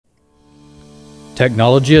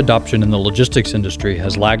Technology adoption in the logistics industry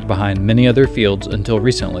has lagged behind many other fields until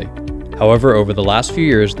recently. However, over the last few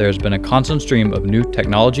years, there has been a constant stream of new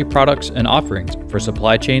technology products and offerings for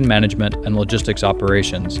supply chain management and logistics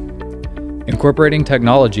operations. Incorporating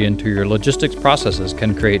technology into your logistics processes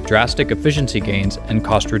can create drastic efficiency gains and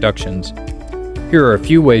cost reductions. Here are a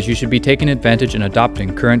few ways you should be taking advantage in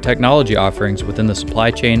adopting current technology offerings within the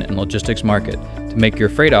supply chain and logistics market to make your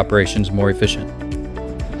freight operations more efficient.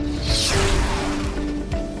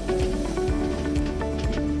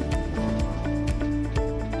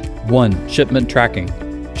 1. Shipment tracking.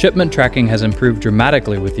 Shipment tracking has improved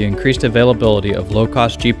dramatically with the increased availability of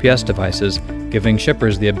low-cost GPS devices, giving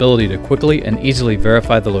shippers the ability to quickly and easily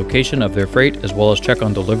verify the location of their freight as well as check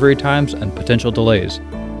on delivery times and potential delays.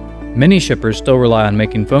 Many shippers still rely on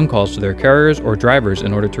making phone calls to their carriers or drivers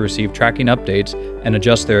in order to receive tracking updates and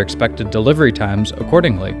adjust their expected delivery times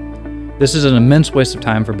accordingly. This is an immense waste of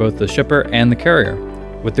time for both the shipper and the carrier.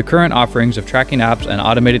 With the current offerings of tracking apps and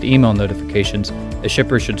automated email notifications, a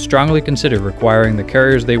shipper should strongly consider requiring the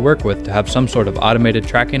carriers they work with to have some sort of automated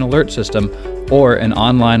tracking alert system or an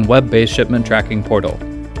online web-based shipment tracking portal.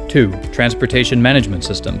 2. Transportation management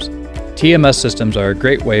systems. TMS systems are a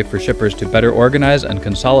great way for shippers to better organize and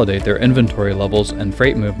consolidate their inventory levels and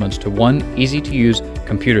freight movements to one easy-to-use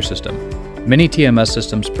computer system. Many TMS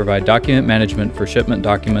systems provide document management for shipment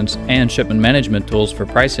documents and shipment management tools for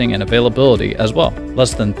pricing and availability as well.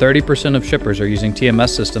 Less than 30% of shippers are using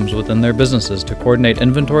TMS systems within their businesses to coordinate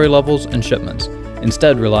inventory levels and shipments,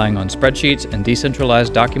 instead relying on spreadsheets and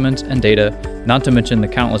decentralized documents and data, not to mention the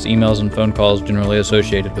countless emails and phone calls generally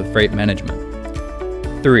associated with freight management.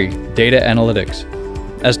 3. Data analytics.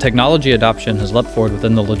 As technology adoption has leapt forward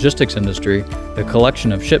within the logistics industry, the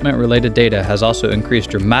collection of shipment-related data has also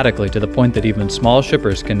increased dramatically to the point that even small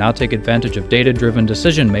shippers can now take advantage of data-driven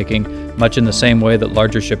decision-making, much in the same way that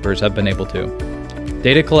larger shippers have been able to.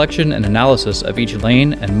 Data collection and analysis of each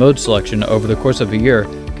lane and mode selection over the course of a year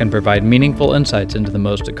can provide meaningful insights into the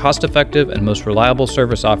most cost-effective and most reliable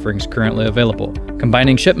service offerings currently available.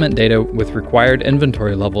 Combining shipment data with required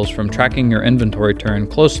inventory levels from tracking your inventory turn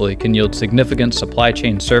closely can yield significant supply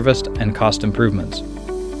chain service and cost improvements.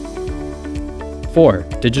 4.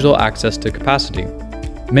 Digital access to capacity.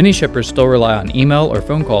 Many shippers still rely on email or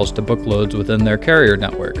phone calls to book loads within their carrier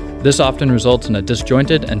network. This often results in a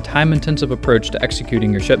disjointed and time-intensive approach to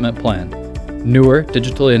executing your shipment plan. Newer,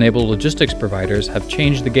 digitally enabled logistics providers have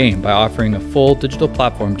changed the game by offering a full digital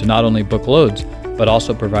platform to not only book loads, but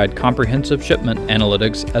also provide comprehensive shipment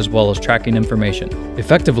analytics as well as tracking information.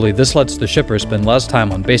 Effectively, this lets the shipper spend less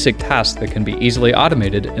time on basic tasks that can be easily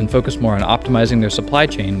automated and focus more on optimizing their supply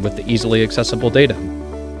chain with the easily accessible data.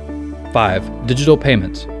 5. Digital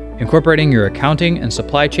payments. Incorporating your accounting and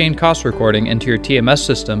supply chain cost recording into your TMS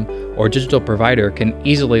system or digital provider can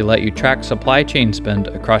easily let you track supply chain spend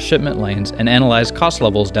across shipment lanes and analyze cost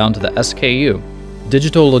levels down to the SKU.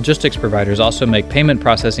 Digital logistics providers also make payment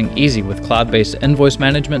processing easy with cloud-based invoice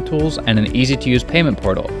management tools and an easy-to-use payment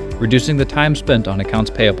portal, reducing the time spent on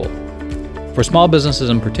accounts payable. For small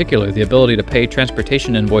businesses in particular, the ability to pay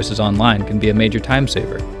transportation invoices online can be a major time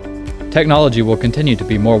saver. Technology will continue to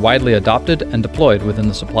be more widely adopted and deployed within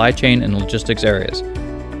the supply chain and logistics areas.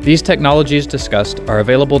 These technologies discussed are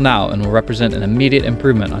available now and will represent an immediate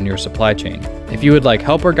improvement on your supply chain. If you would like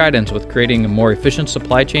help or guidance with creating a more efficient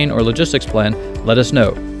supply chain or logistics plan, let us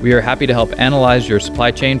know. We are happy to help analyze your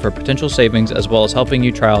supply chain for potential savings as well as helping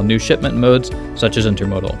you trial new shipment modes such as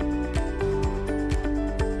intermodal.